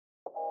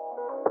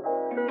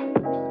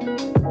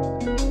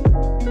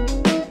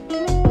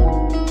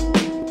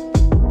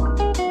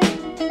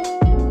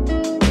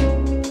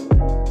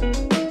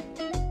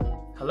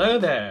Hello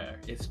there,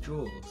 it's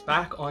Jules,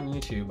 back on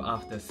YouTube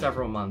after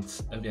several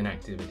months of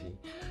inactivity.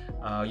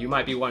 You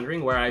might be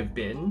wondering where I've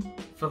been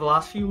for the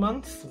last few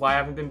months, why I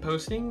haven't been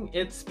posting.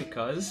 It's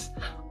because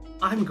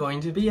I'm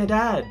going to be a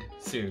dad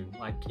soon,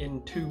 like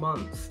in 2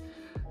 months.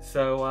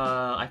 So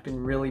I've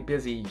been really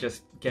busy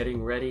just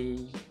getting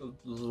ready, a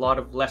lot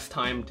of less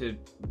time to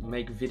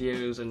make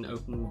videos and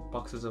open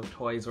boxes of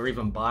toys or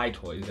even buy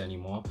toys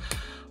anymore.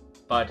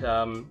 But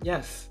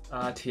yes,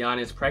 Tiana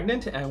is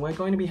pregnant and we're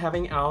going to be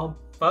having our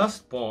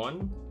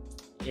firstborn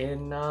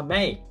in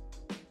May,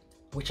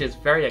 which is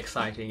very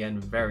exciting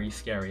and very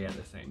scary at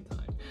the same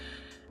time.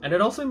 And it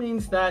also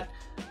means that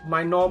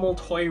my normal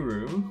toy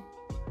room,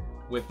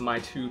 with my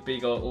 2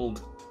 big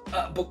old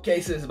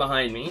bookcases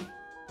behind me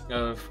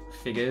of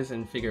figures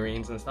and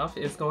figurines and stuff,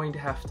 is going to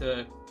have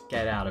to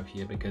get out of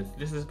here because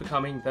this is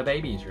becoming the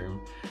baby's room.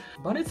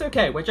 But it's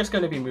okay, we're just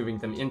going to be moving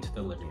them into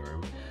the living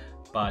room.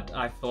 But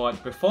I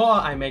thought before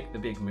I make the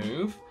big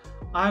move,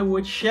 I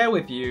would share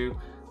with you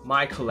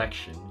my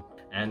collection,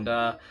 and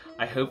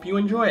I hope you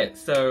enjoy it.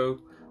 So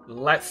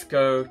let's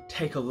go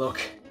take a look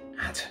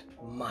at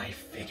my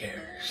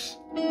figures.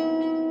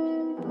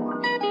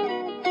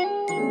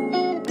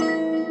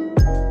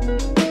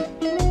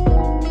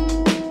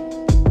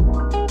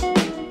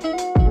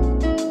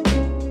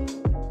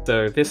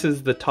 So this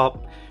is the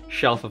top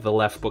shelf of the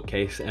left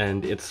bookcase,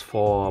 and it's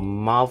for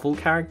Marvel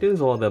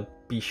characters, or the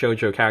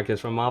Bishoujo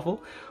characters from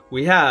Marvel.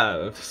 We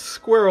have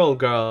Squirrel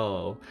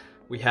Girl,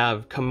 we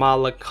have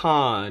Kamala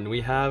Khan, we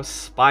have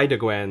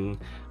Spider-Gwen,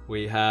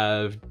 we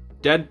have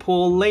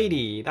Deadpool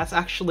Lady. That's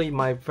actually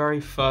my very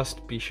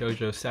first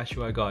Bishoujo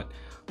statue I got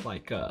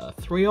like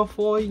 3 or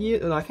 4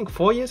 years, I think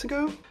 4 years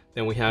ago.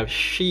 Then we have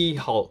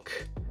She-Hulk,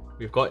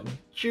 we've got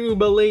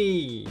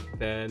Jubilee,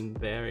 then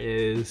there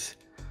is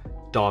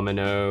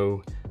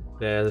Domino,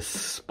 there's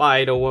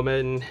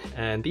Spider-Woman,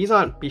 and these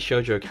aren't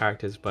Bishoujo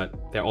characters,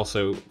 but they're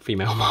also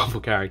female Marvel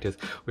characters.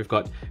 We've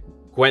got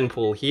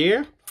Gwenpool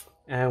here,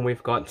 and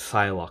we've got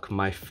Psylocke,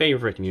 my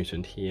favorite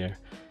mutant here.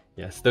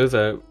 Yes, those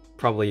are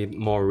probably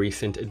more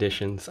recent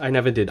additions. I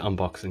never did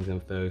unboxings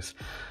of those,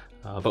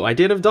 but I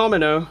did of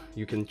Domino.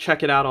 You can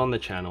check it out on the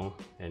channel.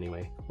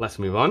 Anyway, let's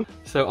move on.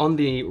 So on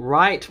the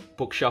right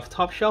bookshelf,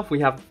 top shelf, we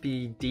have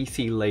the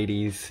DC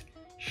Ladies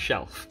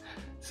shelf.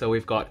 So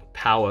we've got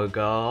Power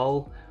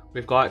Girl,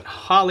 we've got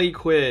Harley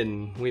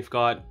Quinn, we've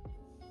got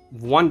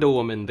Wonder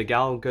Woman, the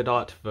Gal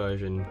Gadot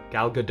version,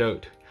 Gal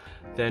Gadot.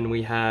 Then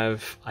we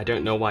have, I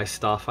don't know why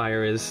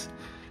Starfire is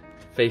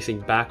facing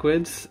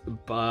backwards,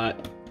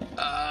 but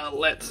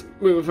let's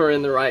move her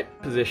in the right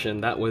position.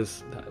 That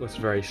was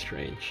very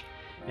strange.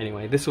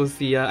 Anyway, this was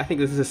the, I think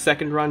this is a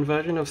second run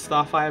version of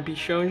Starfire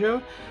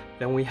Bishoujo.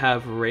 Then we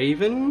have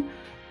Raven.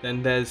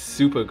 Then there's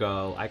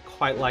Supergirl. I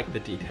quite like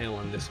the detail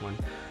on this one.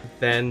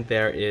 Then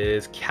there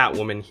is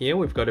Catwoman here.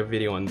 We've got a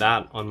video on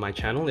that on my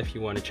channel if you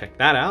want to check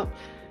that out.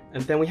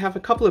 And then we have a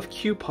couple of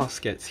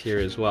Q-Poskets here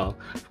as well.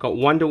 We've got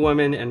Wonder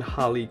Woman and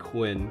Harley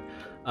Quinn.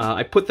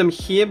 I put them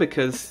here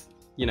because,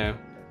 you know,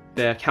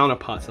 their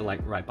counterparts are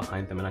like right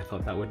behind them, and I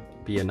thought that would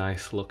be a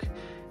nice look.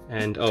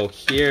 And oh,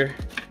 here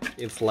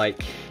it's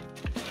like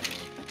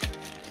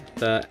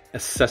the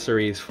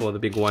accessories for the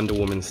big Wonder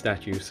Woman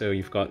statue. So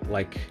you've got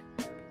like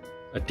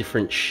a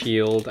different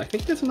shield. I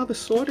think there's another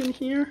sword in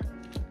here.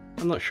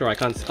 I'm not sure, I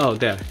can't see. Oh,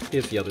 there,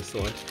 here's the other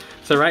sword.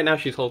 So right now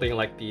she's holding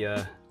like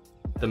the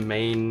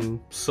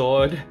main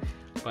sword,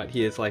 but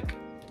here's like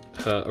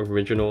her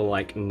original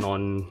like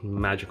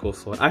non-magical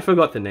sword. I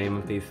forgot the name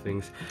of these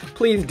things.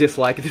 Please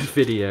dislike this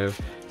video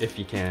if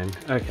you can.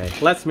 Okay,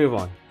 let's move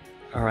on.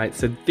 Alright,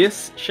 so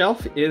this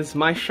shelf is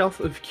my shelf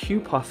of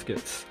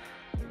Q-Poskets.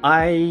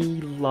 I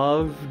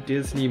love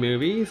Disney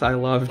movies, I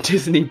love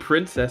Disney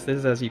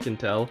princesses, as you can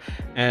tell,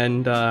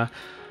 and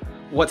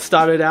what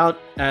started out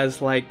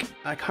as like,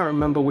 I can't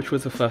remember which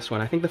was the first one.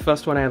 I think the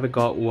first one I ever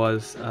got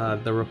was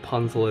the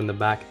Rapunzel in the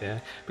back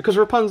there, because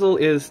Rapunzel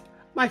is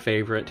my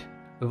favorite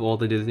of all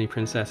the Disney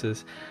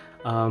princesses.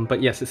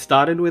 But yes, it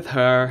started with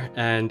her,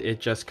 and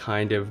it just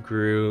kind of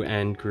grew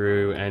and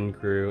grew and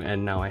grew,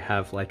 and now I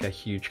have like a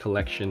huge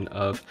collection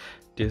of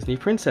Disney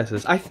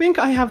princesses. I think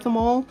I have them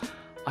all.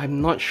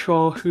 I'm not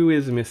sure who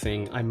is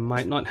missing. I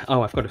might not.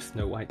 Oh, I've got a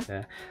Snow White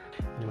there.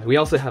 Anyway, we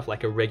also have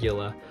like a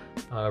regular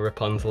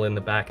Rapunzel in the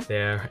back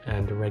there,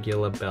 and a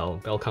regular Belle.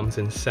 Belle comes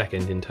in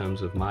second in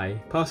terms of my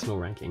personal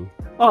ranking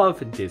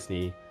of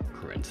Disney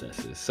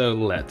princesses. So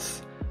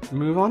let's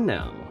move on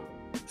now.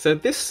 So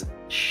this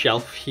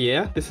shelf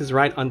here, this is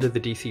right under the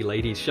DC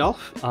Ladies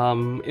shelf.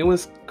 It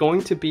was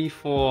going to be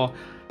for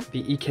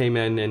the EK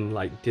men and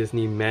like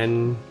Disney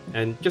men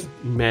and just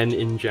men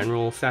in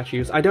general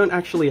statues. I don't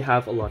actually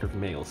have a lot of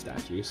male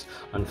statues,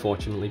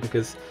 unfortunately,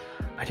 because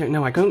I don't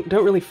know, I don't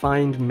really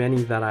find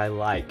many that I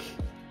like.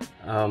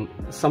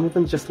 Some of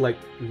them just like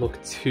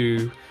look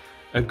too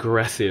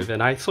aggressive,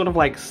 and I sort of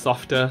like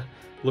softer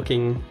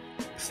looking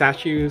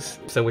statues.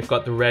 So we've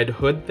got the Red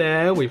Hood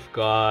there, we've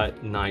got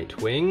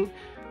Nightwing,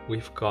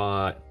 we've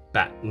got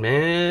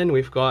Batman,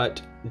 we've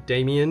got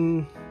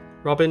Damien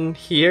Robin's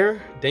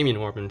here,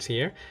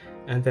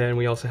 and then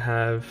we also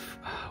have,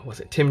 was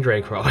it Tim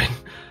Drake Robin?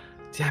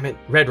 Damn it,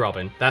 Red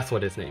Robin, that's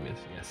what his name is,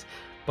 yes.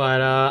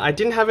 But I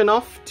didn't have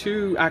enough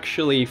to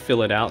actually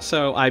fill it out,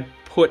 so I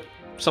put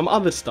some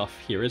other stuff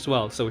here as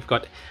well. So we've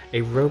got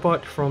a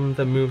robot from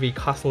the movie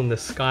Castle in the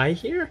Sky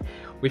here.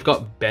 We've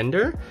got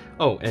Bender.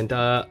 Oh, and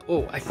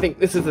I think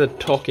this is a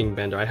talking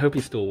Bender. I hope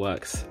he still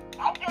works.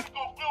 I'm just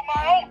gonna fill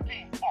my own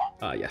theme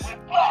park. Yes.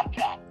 With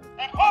Bobcat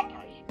and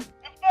hookers.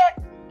 In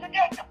fact,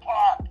 forget the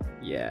park.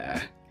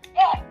 Yeah.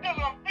 Hasta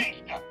la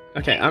vista.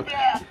 Okay,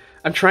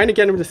 I'm trying to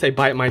get him to say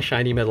bite my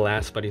shiny metal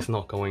ass, but he's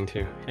not going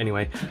to.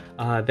 Anyway,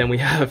 then we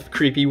have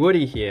Creepy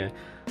Woody here.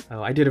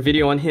 I did a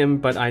video on him,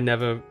 but I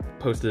never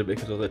posted it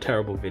because it was a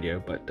terrible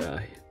video, but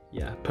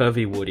yeah,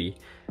 Pervy Woody.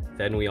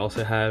 Then we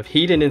also have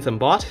Hedonism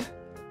Bot,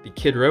 the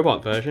Kid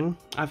Robot version.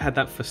 I've had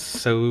that for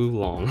so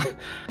long.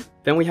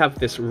 Then we have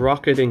this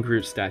Rocket and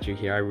Groot statue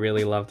here. I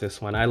really love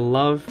this one. I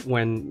love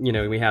when, you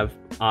know, we have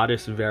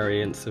artist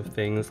variants of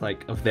things,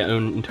 like of their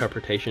own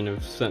interpretation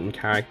of certain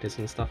characters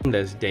and stuff.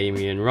 There's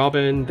Damien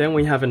Robin. Then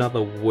we have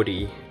another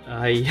Woody.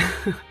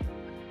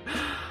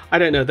 I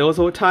don't know, there was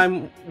a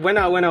time when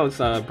I was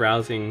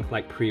browsing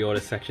like pre-order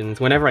sections,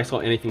 whenever I saw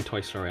anything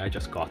Toy Story, I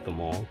just got them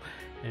all.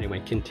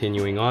 Anyway,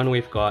 continuing on,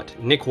 we've got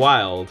Nick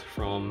Wilde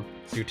from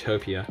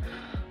Zootopia.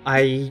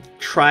 I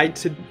tried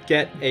to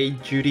get a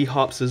Judy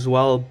Hopps as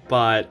well,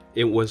 but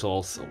it was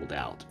all sold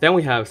out. Then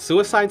we have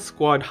Suicide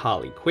Squad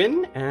Harley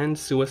Quinn and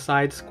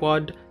Suicide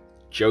Squad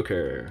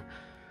Joker.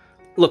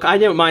 Look, I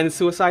don't mind the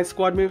Suicide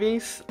Squad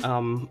movies.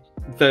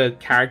 The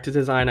character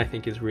design I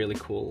think is really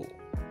cool,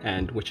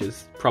 and which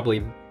is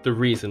probably the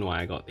reason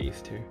why I got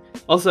these two.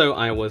 Also,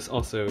 I was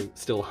also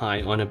still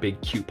high on a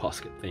big Q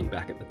Posket thing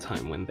back at the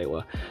time when they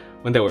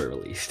were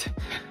released.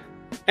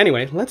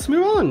 Anyway, let's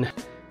move on.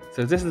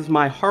 So this is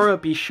my Horror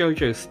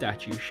Bishoujo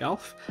statue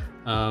shelf.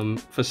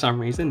 For some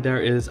reason, there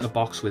is a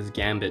box with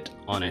Gambit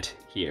on it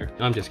here.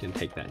 I'm just gonna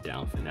take that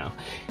down for now.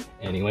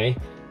 Anyway,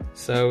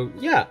 so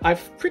yeah,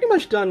 I've pretty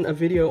much done a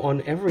video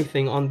on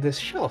everything on this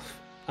shelf.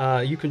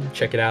 You can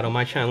check it out on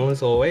my channel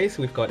as always.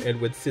 We've got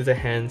Edward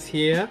Scissorhands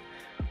here.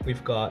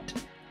 We've got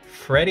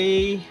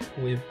Freddy.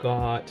 We've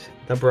got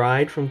the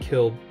Bride from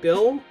Kill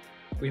Bill.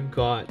 We've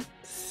got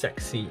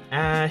Sexy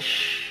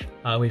Ash.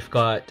 We've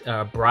got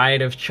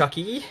Bride of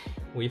Chucky.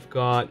 We've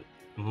got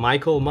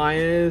Michael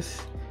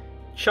Myers,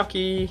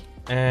 Chucky,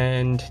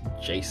 and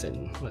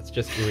Jason. Let's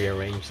just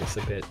rearrange this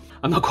a bit.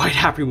 I'm not quite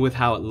happy with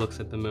how it looks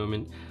at the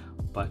moment,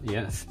 but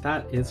yes,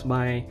 that is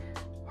my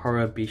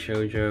Horror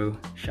Bishoujo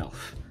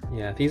shelf.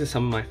 Yeah, these are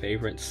some of my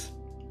favorites.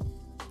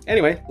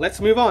 Anyway, let's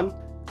move on.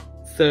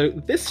 So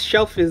this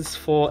shelf is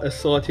for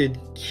assorted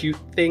cute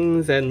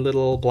things and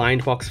little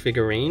blind box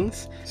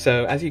figurines.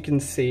 So as you can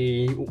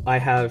see, I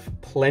have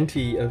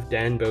plenty of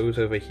Danbos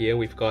over here.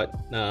 We've got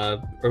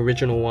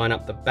original one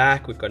up the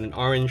back, we've got an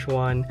orange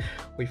one,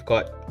 we've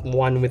got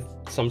one with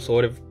some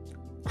sort of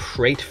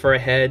crate for a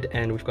head,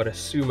 and we've got a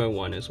sumo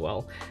one as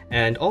well.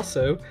 And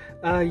also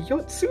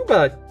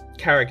Yotsuba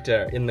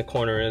character in the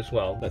corner as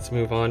well. Let's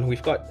move on.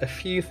 We've got a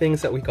few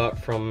things that we got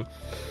from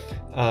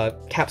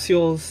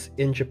capsules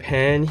in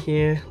Japan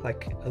here,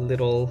 like a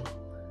little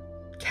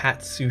cat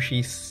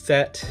sushi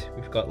set.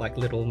 We've got like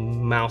little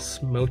mouse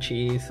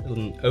mochis,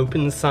 an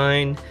open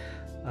sign.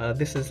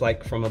 This is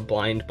like from a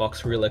blind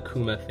box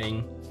Rilakkuma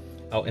thing.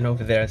 Oh, and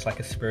over there it's like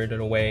a Spirited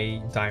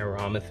Away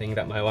diorama thing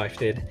that my wife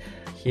did.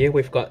 Here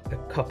we've got a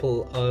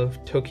couple of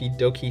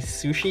Tokidoki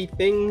sushi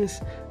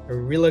things, a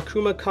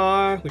Rilakkuma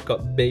car, we've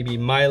got Baby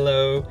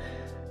Milo,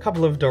 a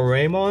couple of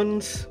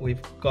Doraemons,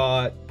 we've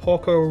got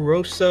Porco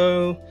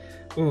Rosso,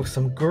 ooh,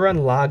 some Gurren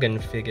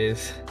Lagann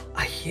figures.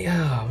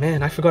 Yeah,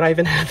 man, I forgot I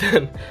even had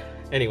them.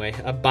 Anyway,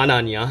 a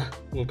Bananya,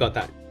 we've got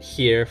that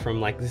here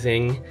from like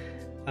Zing,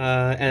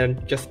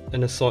 and just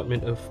an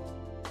assortment of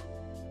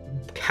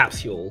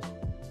capsule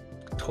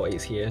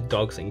toys here,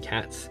 dogs and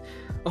cats.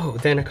 Oh,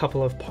 then a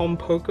couple of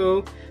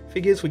Pompoko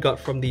figures we got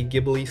from the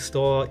Ghibli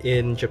store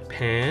in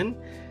Japan.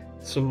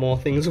 Some more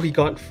things we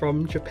got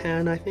from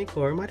Japan, I think,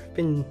 or it might have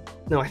been...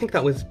 No, I think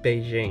that was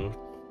Beijing.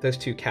 Those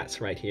two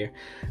cats right here.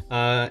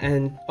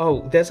 And,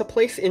 oh, there's a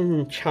place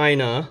in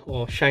China,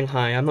 or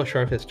Shanghai, I'm not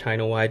sure if it's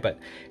China-wide, but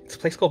it's a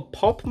place called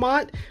Pop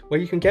Mart, where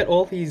you can get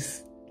all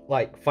these,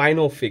 like,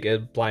 vinyl figure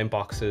blind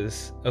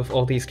boxes of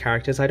all these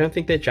characters. I don't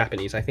think they're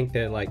Japanese, I think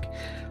they're, like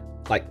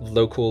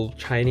local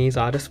Chinese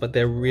artists, but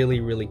they're really,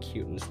 really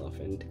cute and stuff.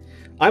 And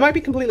I might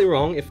be completely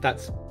wrong if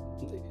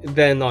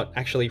they're not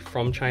actually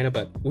from China,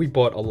 but we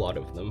bought a lot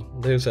of them.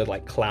 Those are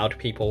like cloud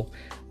people.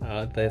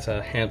 There's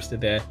a hamster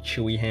there,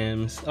 Chewy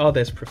Hams. Oh,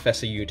 there's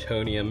Professor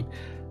Utonium.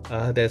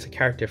 There's a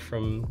character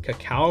from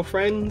Cacao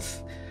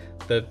Friends,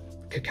 the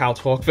Cacao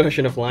Talk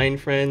version of Line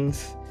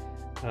Friends.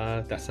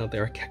 That's out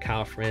there, a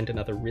Cacao Friend,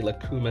 another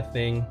Rilakkuma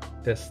thing.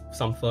 There's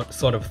some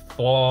sort of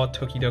Thor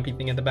Tokidoki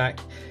thing at the back.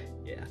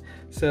 Yeah.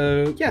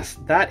 So yes,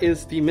 that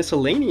is the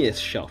miscellaneous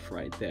shelf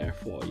right there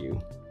for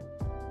you.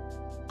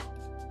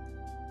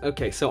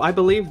 Okay, so I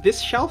believe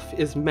this shelf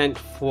is meant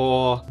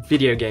for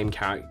video game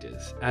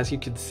characters. As you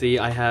can see,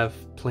 I have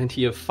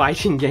plenty of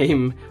fighting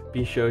game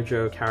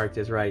Bishoujo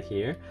characters right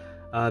here.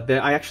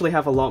 I actually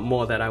have a lot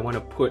more that I want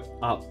to put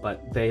up,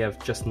 but they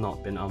have just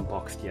not been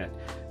unboxed yet.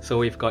 So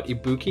we've got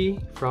Ibuki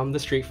from the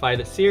Street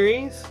Fighter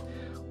series.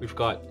 We've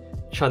got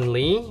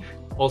Chun-Li,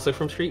 also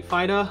from Street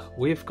Fighter.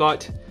 We've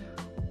got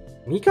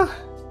Mika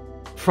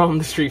from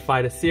the Street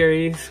Fighter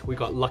series. We've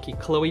got Lucky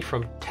Chloe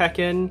from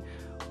Tekken.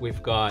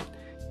 We've got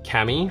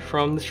Cammy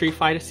from the Street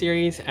Fighter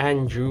series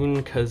and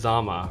Jun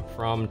Kazama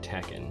from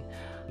Tekken.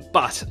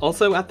 But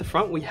also at the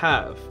front we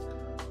have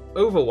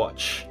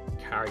Overwatch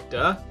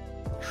character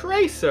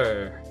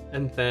Tracer,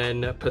 and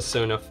then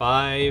Persona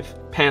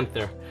 5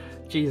 Panther.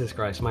 Jesus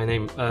Christ, my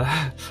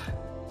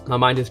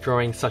mind is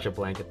drawing such a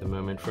blank at the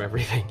moment for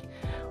everything.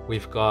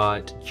 We've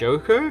got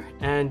Joker,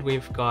 and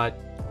we've got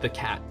the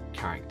cat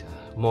character,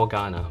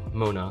 Morgana,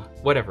 Mona,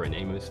 whatever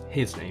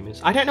his name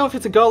is. I don't know if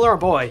it's a girl or a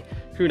boy,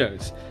 who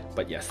knows.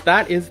 But yes,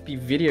 that is the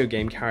video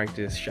game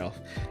characters shelf.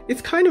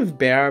 It's kind of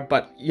bare,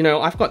 but you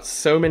know, I've got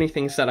so many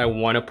things that I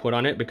want to put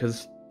on it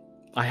because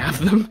I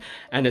have them,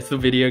 and it's the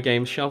video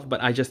game shelf,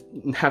 but I just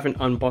haven't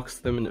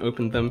unboxed them and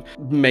opened them.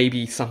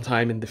 Maybe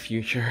sometime in the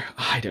future,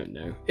 I don't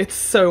know. It's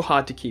so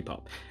hard to keep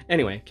up.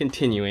 Anyway,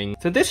 continuing.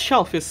 So this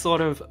shelf is sort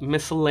of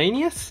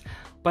miscellaneous,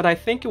 but I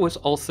think it was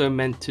also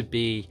meant to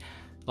be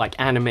like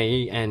anime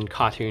and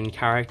cartoon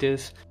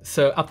characters.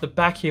 So up the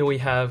back here we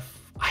have,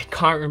 I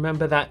can't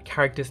remember that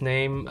character's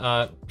name.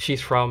 She's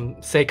from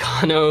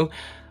Seikano,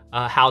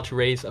 How to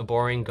Raise a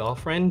Boring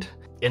Girlfriend.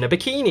 In a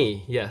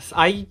bikini, yes.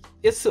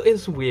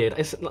 It's weird.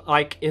 It's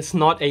like, it's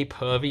not a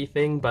pervy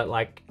thing, but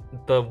like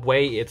the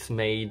way it's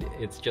made,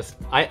 it's just,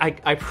 I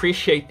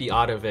appreciate the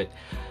art of it.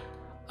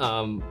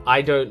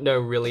 I don't know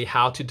really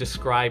how to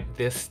describe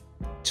this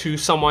to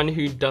someone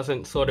who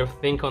doesn't sort of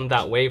think on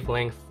that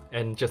wavelength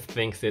and just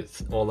thinks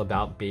it's all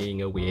about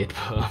being a weird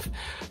perv.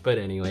 But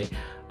anyway,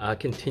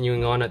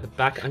 continuing on at the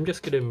back, I'm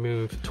just gonna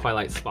move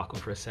Twilight Sparkle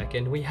for a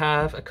second. We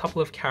have a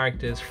couple of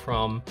characters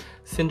from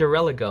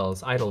Cinderella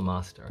Girls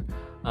Idolmaster.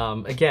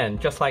 Again,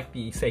 just like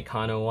the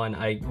Seikano one,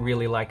 I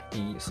really like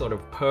the sort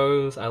of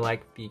pose, I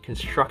like the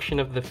construction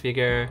of the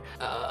figure.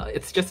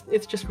 It's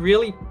just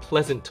really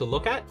pleasant to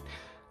look at.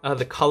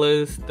 The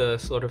colors, the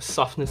sort of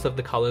softness of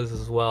the colors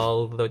as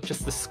well,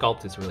 just the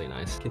sculpt is really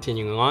nice.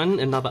 Continuing on,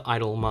 another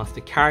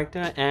Idolmaster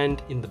character,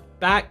 and in the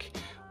back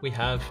we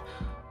have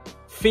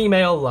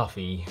female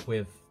Luffy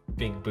with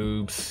big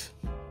boobs.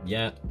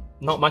 Yeah,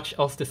 not much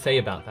else to say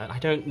about that. I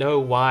don't know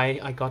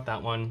why I got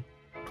that one.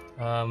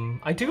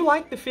 I do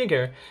like the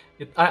figure.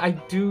 I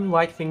do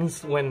like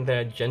things when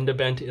they're gender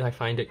bent. I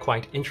find it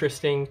quite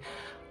interesting.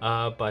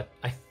 But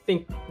I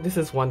think this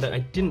is one that I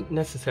didn't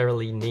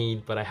necessarily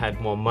need, but I had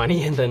more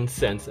money than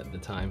sense at the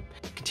time.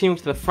 Continuing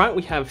to the front,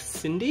 we have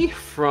Cindy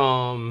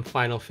from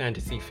Final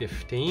Fantasy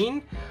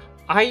 15.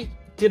 I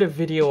did a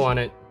video on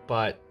it,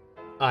 but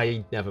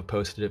I never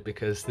posted it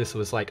because this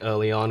was like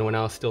early on when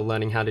I was still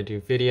learning how to do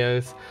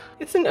videos.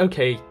 It's an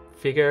okay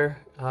figure.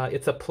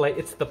 It's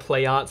the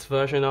Play Arts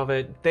version of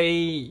it.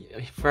 They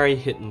very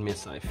hit and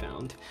miss, I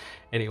found.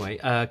 Anyway,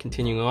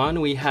 continuing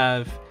on, we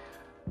have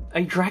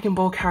a Dragon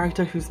Ball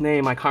character whose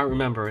name I can't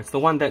remember. It's the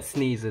one that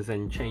sneezes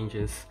and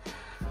changes.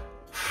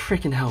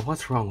 Freaking hell,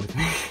 what's wrong with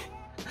me?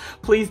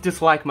 Please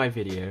dislike my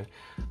video.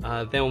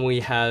 Then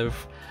we have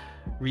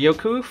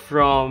Ryoko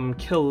from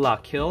Kill La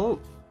Kill.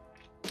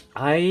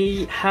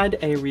 I had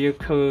a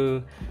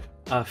Ryoko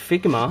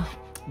Figma,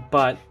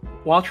 but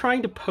while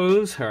trying to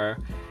pose her,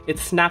 it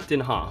snapped in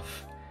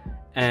half.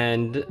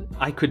 And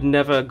I could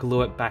never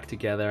glue it back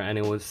together, and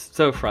it was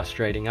so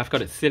frustrating. I've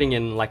got it sitting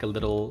in like a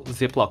little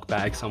Ziploc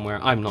bag somewhere.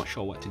 I'm not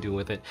sure what to do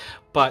with it,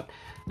 but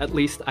at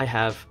least I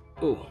have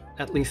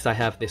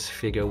this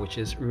figure, which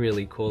is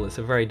really cool. It's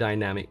a very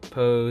dynamic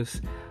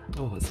pose.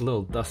 Oh, it's a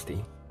little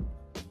dusty.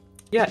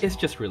 Yeah, it's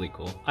just really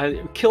cool.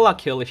 Kill La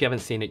Kill, if you haven't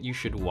seen it, you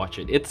should watch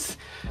it. It's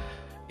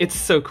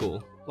so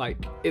cool.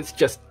 Like, it's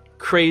just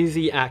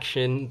crazy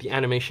action. The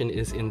animation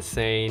is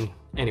insane.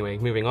 Anyway,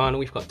 moving on,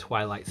 we've got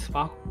Twilight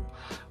Sparkle,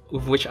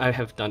 of which I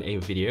have done a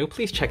video.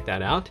 Please check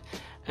that out.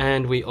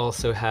 And we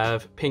also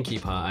have Pinkie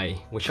Pie,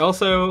 which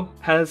also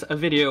has a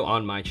video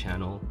on my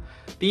channel.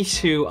 These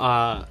two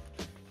are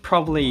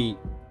probably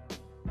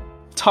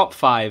top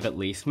 5 at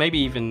least, maybe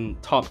even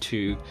top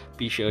 2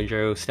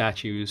 Bishoujo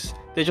statues.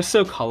 They're just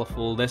so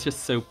colorful, they're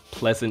just so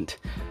pleasant.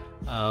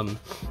 I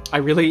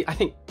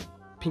think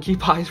Pinkie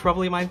Pie is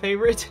probably my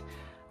favorite.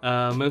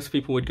 Most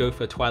people would go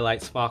for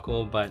Twilight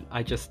Sparkle, but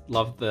I just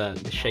love the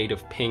shade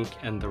of pink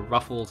and the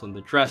ruffles on the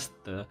dress,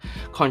 the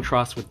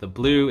contrast with the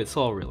blue. It's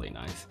all really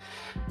nice.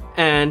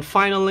 And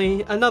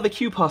finally, another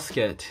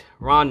Q-Posket,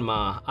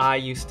 Ranma. I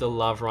used to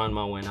love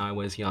Ranma when I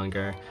was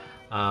younger.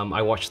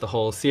 I watched the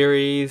whole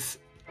series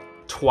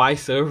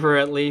twice over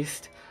at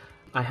least.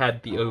 I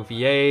had the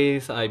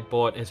OVAs, I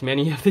bought as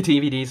many of the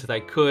DVDs as I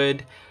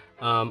could.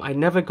 I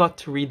never got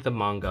to read the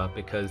manga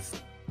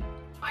because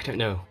I don't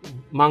know,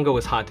 manga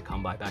was hard to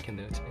come by back in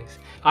those days.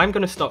 I'm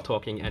gonna stop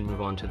talking and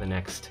move on to the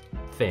next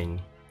thing.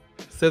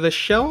 So the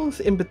shelves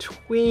in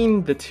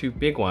between the two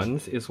big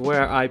ones is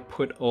where I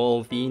put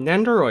all the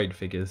Nendoroid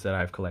figures that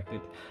I've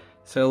collected.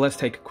 So let's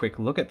take a quick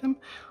look at them.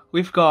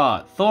 We've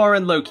got Thor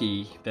and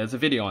Loki. There's a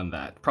video on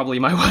that, probably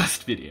my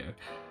worst video.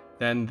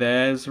 Then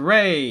there's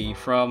Rey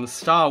from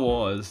Star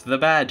Wars, The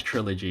Bad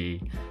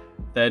Trilogy.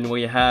 Then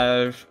we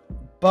have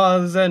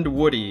Buzz and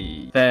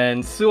Woody.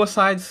 Then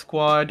Suicide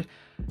Squad,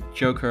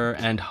 Joker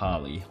and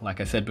Harley. Like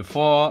I said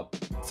before,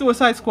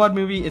 Suicide Squad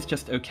movie is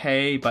just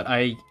okay, but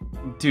I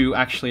do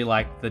actually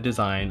like the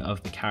design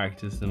of the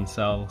characters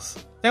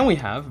themselves. Then we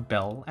have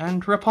Belle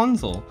and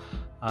Rapunzel.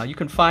 You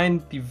can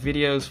find the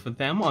videos for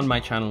them on my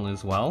channel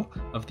as well,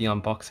 of the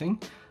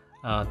unboxing.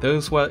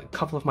 Those were a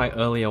couple of my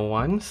earlier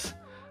ones.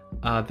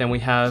 Then we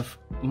have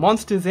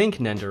Monsters Inc.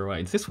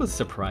 Nendoroids. This was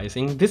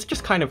surprising. This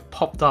just kind of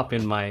popped up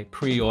in my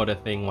pre-order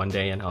thing one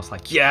day and I was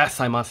like, yes,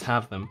 I must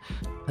have them.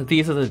 And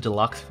these are the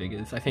deluxe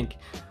figures. I can't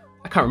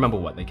remember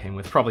what they came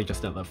with, probably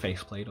just another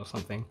faceplate or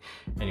something.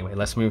 Anyway,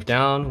 let's move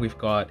down. We've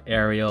got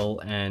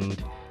Ariel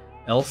and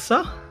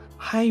Elsa.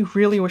 I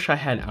really wish I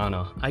had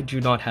Anna. I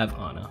do not have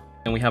Anna.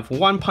 And we have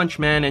One Punch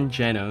Man and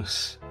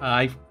Genos.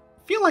 I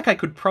feel like I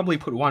could probably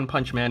put One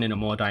Punch Man in a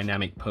more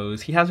dynamic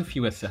pose. He has a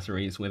few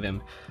accessories with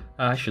him.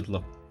 I should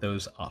look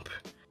those up.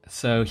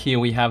 So here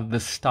we have the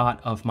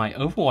start of my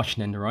Overwatch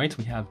Nendoroids.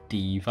 We have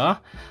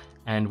Diva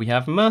and we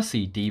have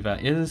Mercy. Diva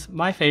is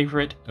my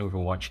favorite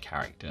Overwatch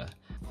character.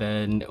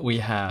 Then we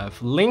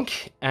have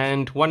Link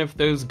and one of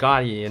those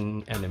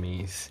Guardian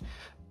enemies.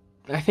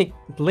 I think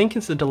Link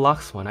is the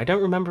deluxe one. I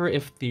don't remember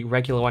if the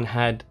regular one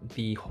had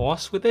the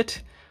horse with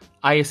it.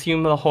 I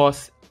assume the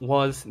horse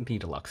was the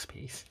deluxe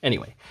piece.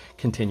 Anyway,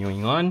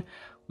 continuing on,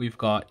 we've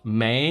got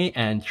Mei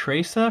and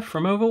Tracer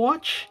from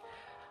Overwatch.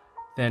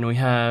 Then we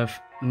have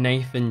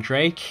Nathan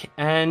Drake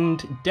and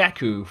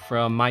Deku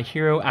from My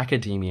Hero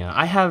Academia.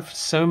 I have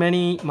so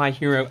many My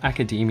Hero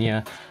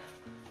Academia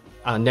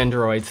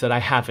Nendoroids that I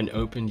haven't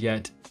opened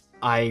yet.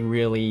 I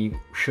really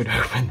should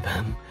open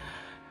them.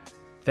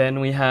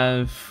 Then we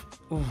have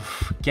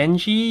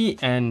Genji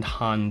and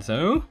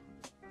Hanzo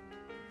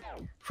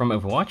from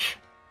Overwatch.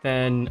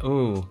 Then,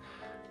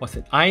 what's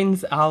it?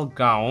 Ainz Al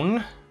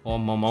Gaon, or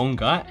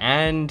Momonga,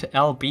 and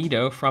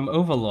Albedo from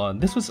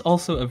Overlord. This was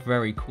also a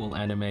very cool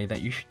anime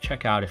that you should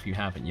check out if you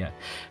haven't yet.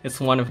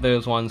 It's one of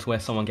those ones where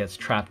someone gets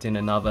trapped in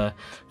another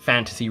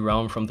fantasy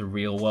realm from the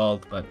real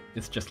world, but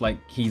it's just like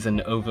he's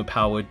an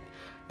overpowered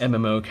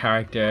MMO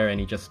character and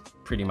he just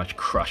pretty much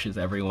crushes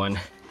everyone.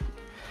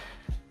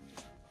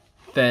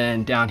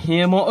 Then down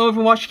here, more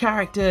Overwatch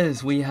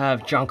characters. We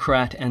have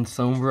Junkrat and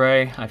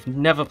Sombre. I've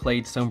never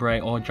played Sombre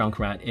or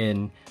Junkrat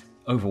in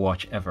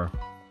Overwatch ever.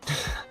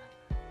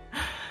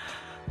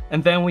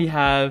 And then we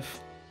have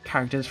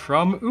characters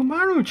from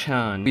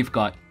Umaru-chan. We've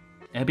got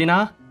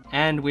Ebina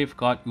and we've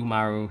got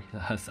Umaru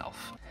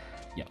herself.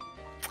 Yeah.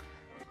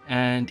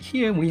 And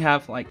here we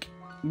have like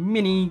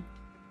mini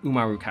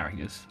Umaru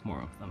characters,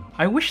 more of them.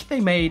 I wish they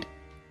made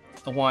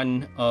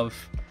one of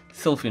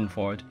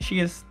Sylphenford. She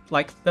is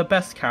like the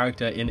best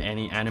character in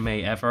any anime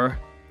ever.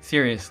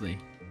 Seriously.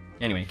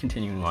 Anyway,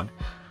 continuing on.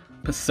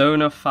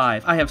 Persona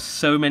 5. I have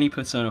so many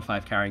Persona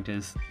 5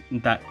 characters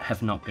that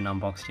have not been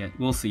unboxed yet.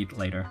 We'll see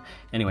later.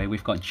 Anyway,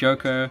 we've got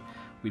Joker,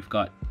 we've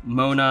got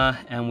Mona,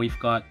 and we've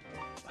got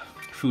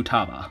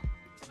Futaba.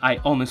 I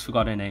almost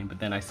forgot her name, but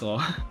then I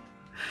saw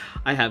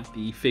I have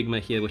the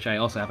Figma here, which I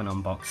also haven't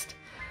unboxed.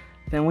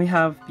 Then we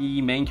have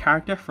the main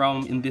character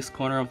from In This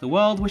Corner of the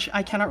World, which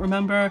I cannot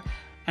remember,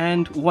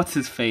 and what's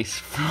his face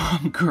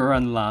from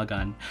Gurren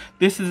Lagann.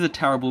 This is a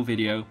terrible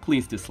video,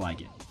 please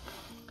dislike it.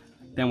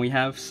 Then we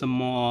have some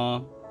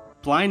more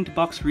Blind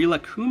Box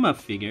Rilakkuma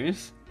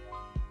figures.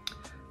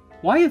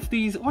 Why are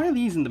these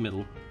in the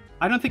middle?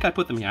 I don't think I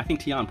put them here, I think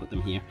Tian put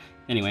them here.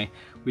 Anyway,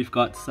 we've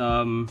got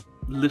some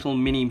little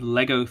mini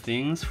Lego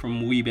things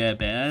from We Bare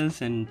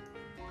Bears, and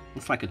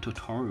it's like a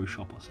Totoro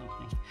shop or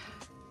something.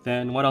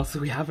 Then what else do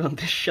we have on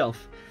this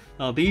shelf?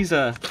 Oh, these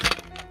are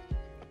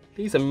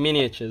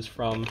miniatures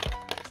from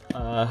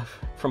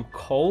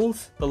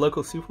Kohl's, the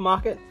local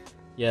supermarket.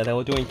 Yeah, they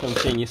were doing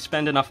something. You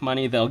spend enough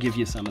money, they'll give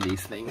you some of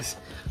these things.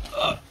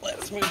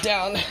 Let's move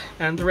down.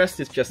 And the rest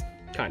is just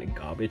kind of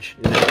garbage.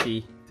 An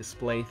empty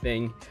display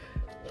thing.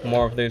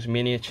 More of those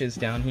miniatures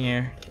down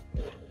here.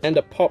 And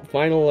a pop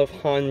vinyl of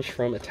Hange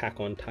from Attack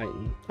on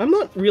Titan. I'm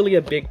not really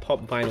a big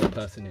pop vinyl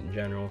person in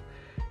general.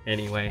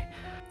 Anyway.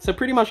 So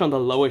pretty much on the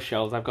lower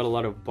shelves, I've got a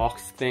lot of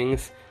boxed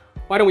things.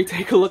 Why don't we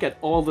take a look at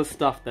all the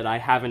stuff that I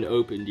haven't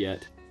opened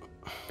yet?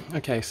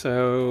 Okay,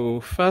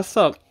 so first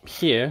up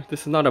here,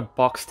 this is not a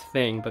boxed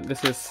thing, but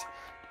this is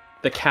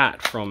the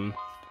cat from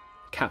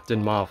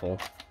Captain Marvel.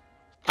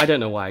 I don't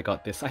know why I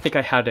got this. I think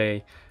I had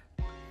a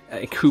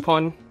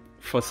coupon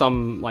for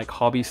some like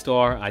hobby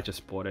store. I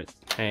just bought it.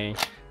 Hey,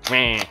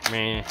 meh,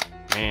 meh,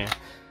 meh.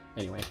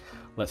 Anyway,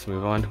 let's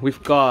move on.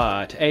 We've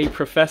got a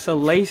Professor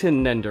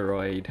Layton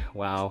Nendoroid.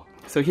 Wow.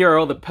 So here are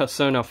all the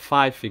Persona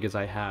 5 figures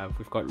I have.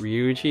 We've got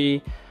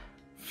Ryuji,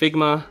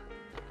 Figma.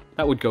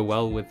 That would go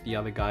well with the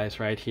other guys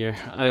right here.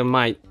 I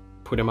might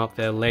put him up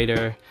there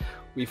later.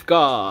 We've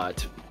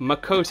got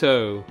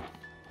Makoto,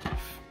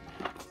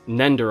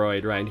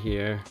 Nendoroid right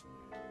here.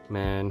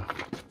 Man,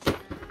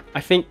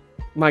 I think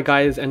my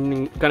guy is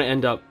gonna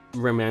end up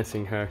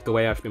romancing her the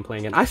way I've been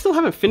playing it. I still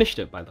haven't finished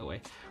it, by the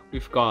way.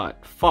 We've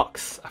got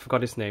Fox. I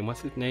forgot his name.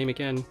 What's his name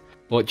again?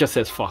 Well, it just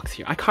says Fox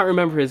here. I can't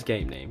remember his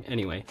game name.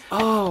 Anyway.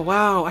 Oh,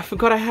 wow. I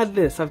forgot I had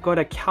this. I've got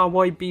a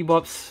Cowboy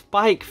Bebop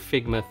Spike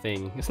Figma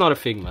thing. It's not a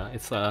Figma.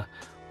 It's a...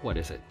 what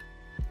is it?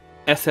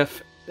 SHF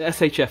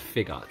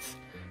Figuarts.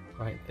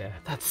 Right there.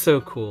 That's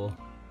so cool.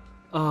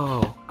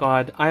 Oh,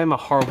 God. I am a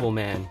horrible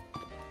man.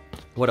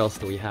 What else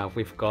do we have?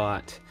 We've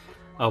got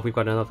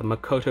another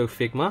Makoto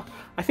Figma.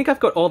 I think I've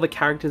got all the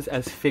characters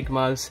as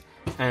Figmas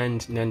and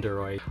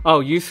Nendoroid.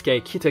 Oh,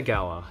 Yusuke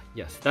Kitagawa.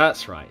 Yes,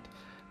 that's right.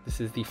 This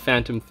is the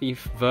Phantom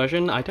Thief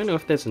version. I don't know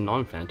if there's a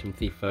non-Phantom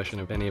Thief version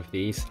of any of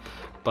these,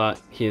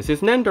 but here's his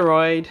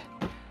Nendoroid.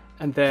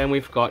 And then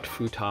we've got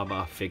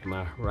Futaba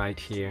Figma right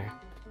here.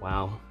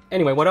 Wow.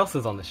 Anyway, what else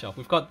is on the shelf?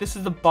 This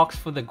is the box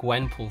for the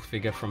Gwenpool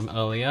figure from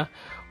earlier.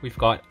 We've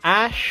got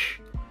Ash,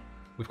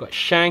 we've got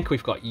Shank,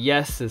 we've got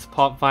Yes as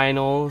pop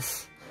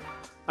vinyls.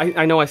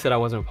 I know I said I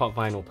wasn't a pop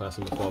vinyl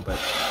person before, but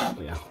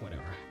yeah,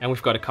 whatever. And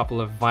we've got a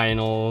couple of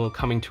vinyl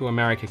Coming to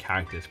America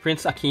characters,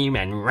 Prince Akeem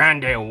and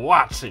Randy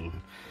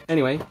Watson.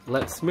 Anyway,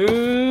 let's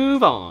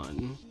move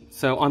on.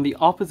 So on the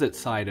opposite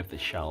side of the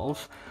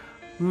shelf,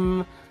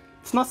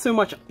 it's not so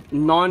much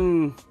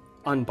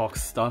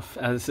non-unboxed stuff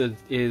as it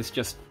is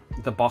just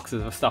the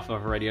boxes of stuff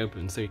I've already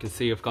opened. So you can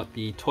see I've got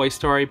the Toy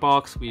Story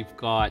box, we've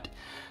got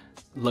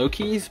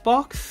Loki's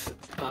box.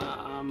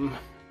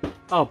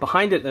 Oh,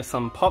 behind it there's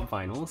some pop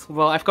vinyls.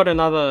 Well, I've got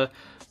another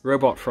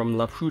robot from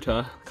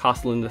Laputa,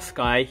 Castle in the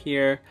Sky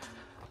here.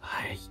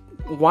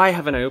 Why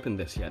haven't I opened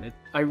this yet?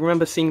 I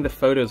remember seeing the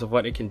photos of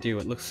what it can do.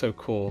 It looks so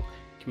cool.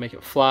 You can make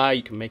it fly,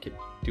 you can make it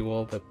do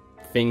all the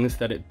things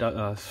that it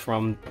does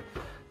from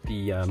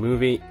the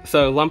movie.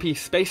 So Lumpy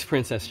Space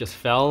Princess just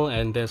fell,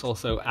 and there's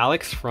also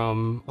Alex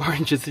from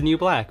Orange is the New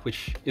Black,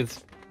 which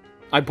is...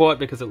 I bought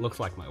because it looks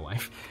like my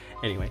wife.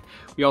 Anyway,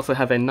 we also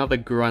have another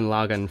Gurren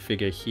Lagann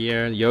figure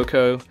here,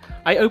 Yoko.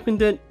 I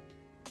opened it.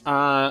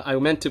 I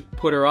meant to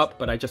put her up,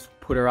 but I just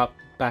put her up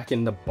back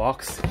in the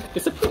box.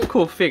 It's a pretty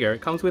cool figure.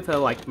 It comes with a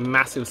like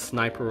massive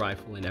sniper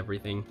rifle and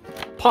everything.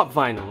 Pop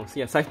vinyls.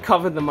 Yes, I've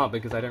covered them up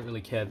because I don't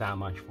really care that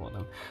much for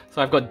them.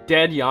 So I've got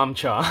Dead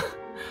Yamcha.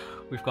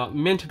 We've got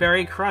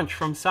Mintberry Crunch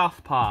from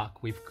South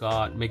Park. We've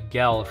got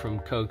Miguel from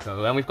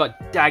Coco. And we've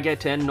got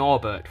Daggett and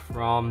Norbert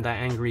from the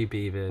Angry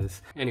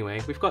Beavers.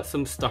 Anyway, we've got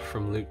some stuff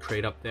from Loot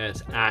Crate up there.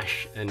 It's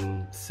Ash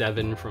and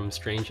Seven from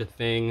Stranger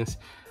Things.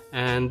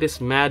 And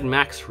this Mad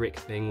Max Rick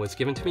thing was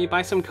given to me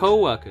by some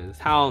co-workers.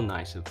 How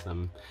nice of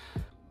them.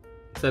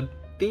 So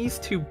these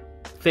two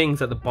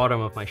things at the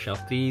bottom of my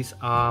shelf, these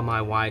are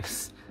my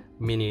wife's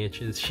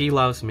miniatures. She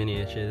loves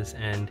miniatures,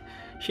 and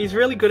she's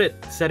really good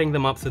at setting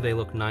them up so they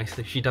look nice.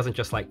 She doesn't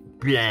just like,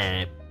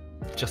 bleh,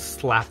 just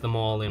slap them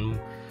all in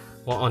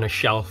on a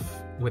shelf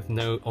with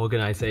no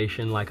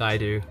organization like I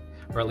do,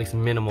 or at least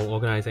minimal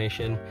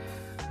organization.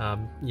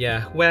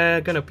 Yeah,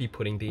 we're gonna be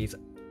putting these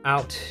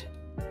out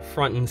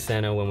front and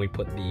center when we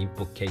put the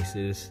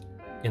bookcases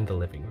in the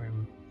living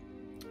room.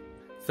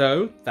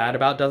 So that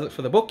about does it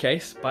for the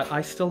bookcase, but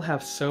I still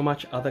have so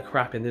much other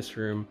crap in this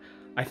room.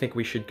 I think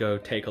we should go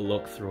take a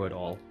look through it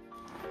all.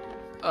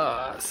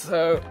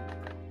 So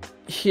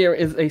here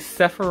is a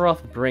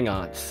Sephiroth Bring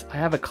Arts. I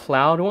have a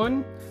Cloud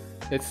one.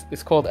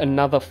 It's called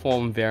Another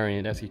Form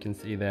variant, as you can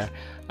see there.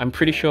 I'm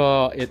pretty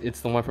sure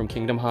it's the one from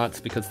Kingdom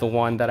Hearts, because the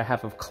one that I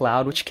have of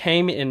Cloud, which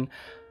came in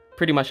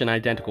pretty much an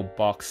identical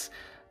box,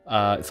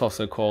 it's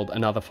also called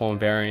Another Form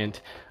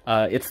variant.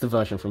 It's the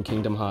version from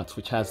Kingdom Hearts,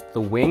 which has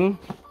the wing.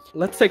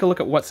 Let's take a look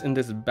at what's in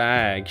this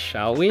bag,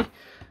 shall we?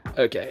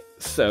 Okay,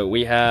 so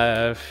we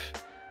have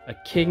a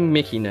King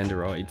Mickey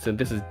Nendoroid. So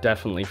this is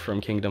definitely from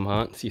Kingdom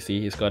Hearts. You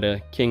see he's got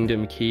a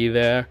Kingdom Key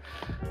there.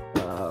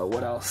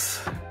 What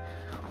else?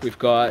 We've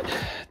got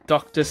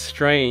Doctor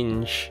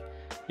Strange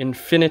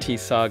Infinity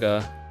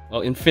Saga,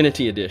 well,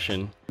 Infinity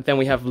Edition. Then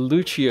we have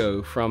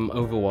Lucio from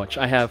Overwatch.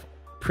 I have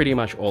pretty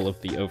much all of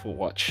the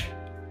Overwatch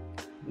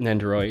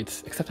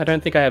Nendoroids, except I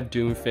don't think I have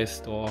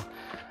Doomfist or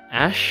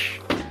Ash.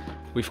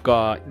 We've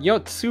got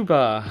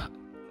Yotsuba.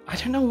 I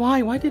don't know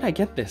why. Why did I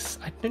get this?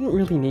 I didn't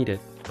really need it,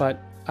 but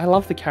I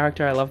love the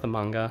character. I love the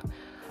manga.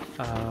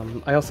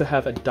 I also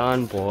have a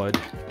Dan board,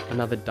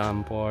 another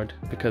Dan board,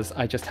 because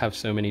I just have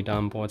so many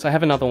Dan boards. I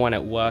have another one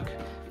at work,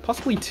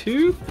 possibly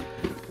two.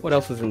 What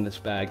else is in this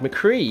bag?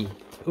 McCree.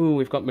 Ooh,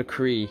 we've got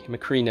McCree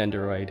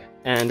Nendoroid,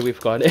 and we've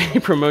got a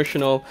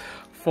promotional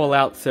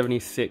Fallout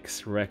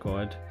 76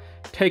 record.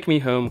 Take Me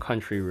Home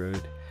Country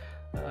Road.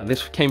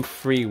 This came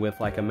free with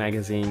like a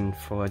magazine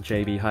for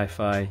JB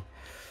Hi-Fi.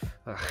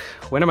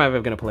 When am I ever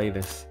going to play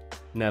this?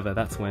 Never,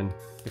 that's when.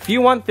 If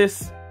you want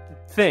this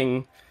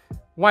thing,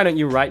 why don't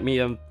you write me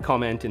a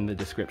comment in the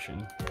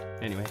description?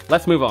 Anyway,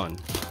 let's move on.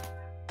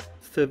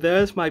 So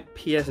there's my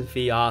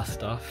PSVR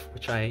stuff,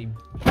 which I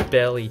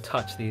barely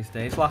touch these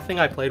days. Last thing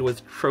I played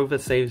was Trover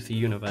Saves the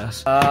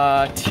Universe.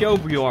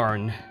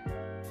 Torbjorn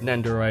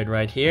Nendoroid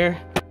right here.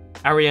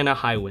 Ariana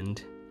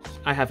Highwind.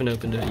 I haven't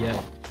opened it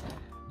yet.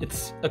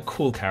 it's a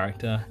cool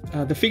character.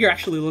 The figure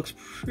actually looks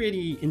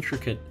pretty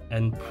intricate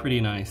and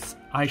pretty nice.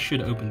 I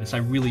should open this. I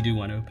really do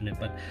want to open it,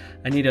 but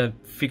I need to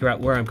figure out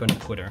where I'm going to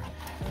put her.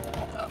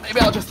 Maybe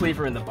I'll just leave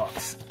her in the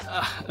box.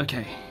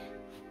 Okay.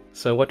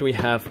 So what do we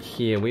have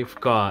here? We've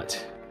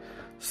got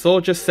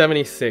Soldier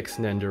 76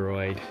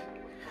 Nendoroid.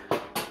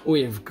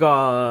 We've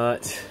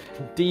got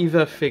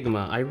Diva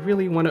Figma. I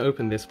really want to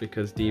open this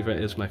because Diva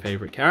is my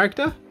favorite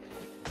character.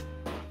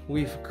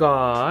 We've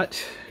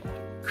got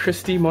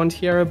Christy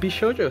Monteiro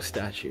Bishojo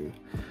statue.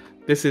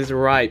 This is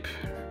ripe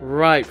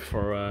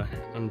for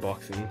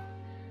unboxing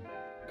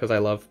because I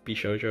love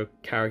Bishojo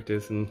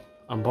characters and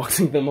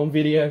unboxing them on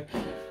video.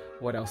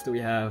 What else do we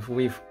have?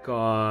 We've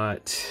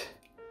got...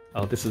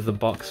 oh, this is the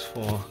box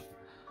for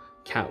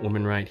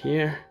Catwoman right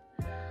here.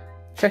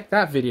 Check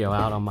that video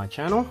out on my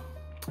channel.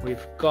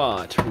 We've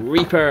got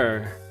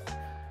Reaper,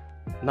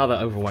 another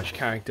Overwatch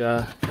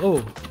character.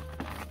 Oh,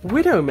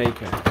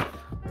 Widowmaker.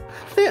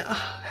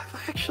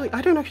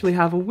 I don't actually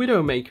have a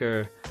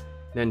Widowmaker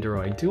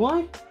Nendoroid, do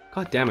I?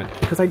 God damn it,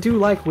 because I do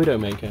like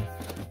Widowmaker.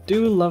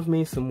 Do love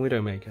me some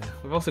Widowmaker.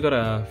 We've also got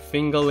a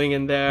Fingerling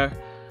in there,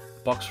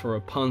 box for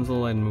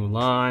Rapunzel and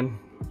Mulan,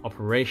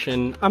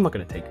 Operation. I'm not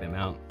going to take them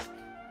out.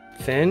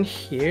 Then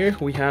here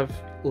we have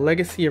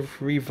Legacy of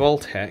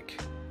Revoltech,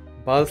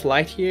 Buzz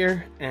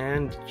Lightyear,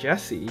 and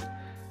Jessie.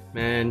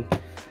 Man,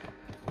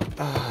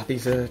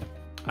 these are...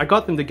 I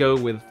got them to go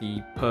with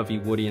the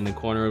pervy Woody in the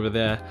corner over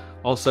there.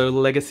 Also,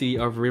 Legacy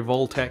of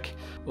Revoltech.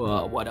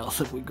 What else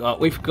have we got?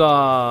 We've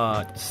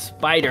got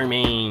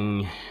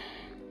Spider-Man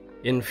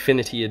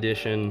Infinity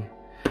Edition.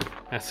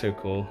 That's so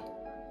cool.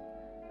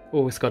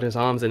 Oh, it's got his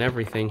arms and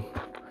everything.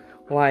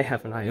 Why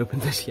haven't I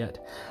opened this yet?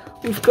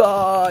 We've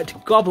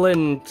got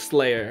Goblin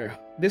Slayer.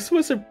 This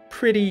was a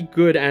pretty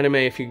good anime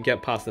if you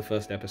get past the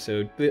first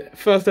episode. The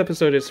first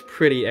episode is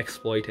pretty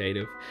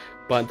exploitative,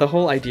 but the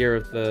whole idea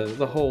of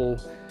the whole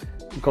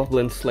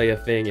Goblin Slayer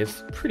thing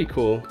is pretty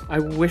cool. I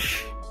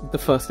wish the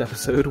first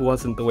episode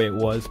wasn't the way it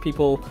was.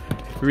 People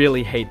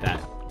really hate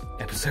that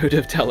episode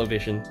of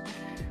television.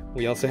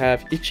 We also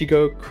have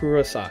Ichigo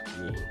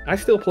Kurosaki. I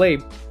still play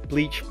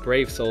Bleach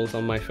Brave Souls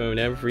on my phone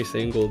every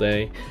single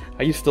day.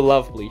 I used to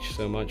love Bleach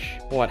so much.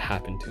 What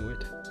happened to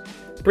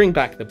it? Bring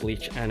back the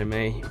Bleach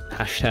anime.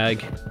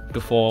 Hashtag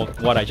before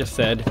what I just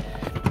said.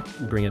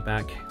 Bring it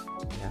back.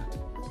 Yeah.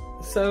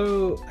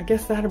 So I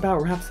guess that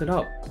about wraps it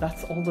up.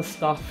 That's all the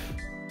stuff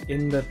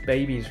in the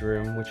baby's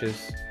room, which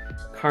is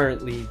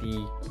currently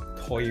the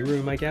toy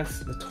room, I guess.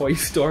 The toy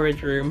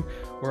storage room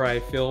where I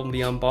film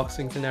the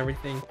unboxings and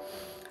everything.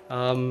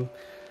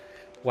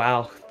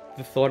 Wow,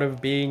 the thought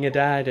of being a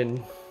dad,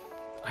 and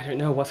I don't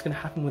know what's gonna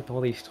happen with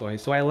all these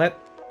toys. Do I let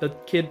the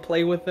kid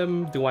play with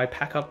them? Do I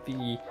pack up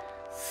the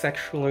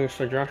sexually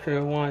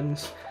suggestive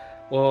ones?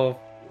 Or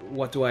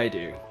what do I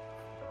do?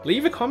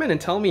 Leave a comment and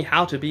tell me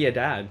how to be a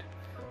dad.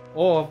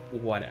 Or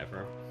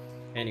whatever.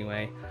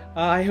 Anyway,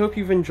 I hope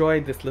you've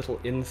enjoyed this little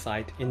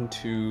insight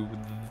into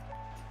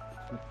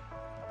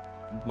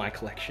my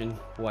collection,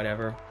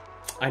 whatever.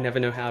 I never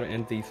know how to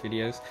end these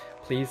videos.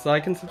 Please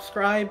like and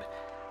subscribe.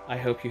 I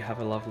hope you have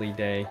a lovely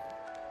day.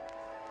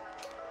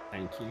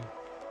 Thank you.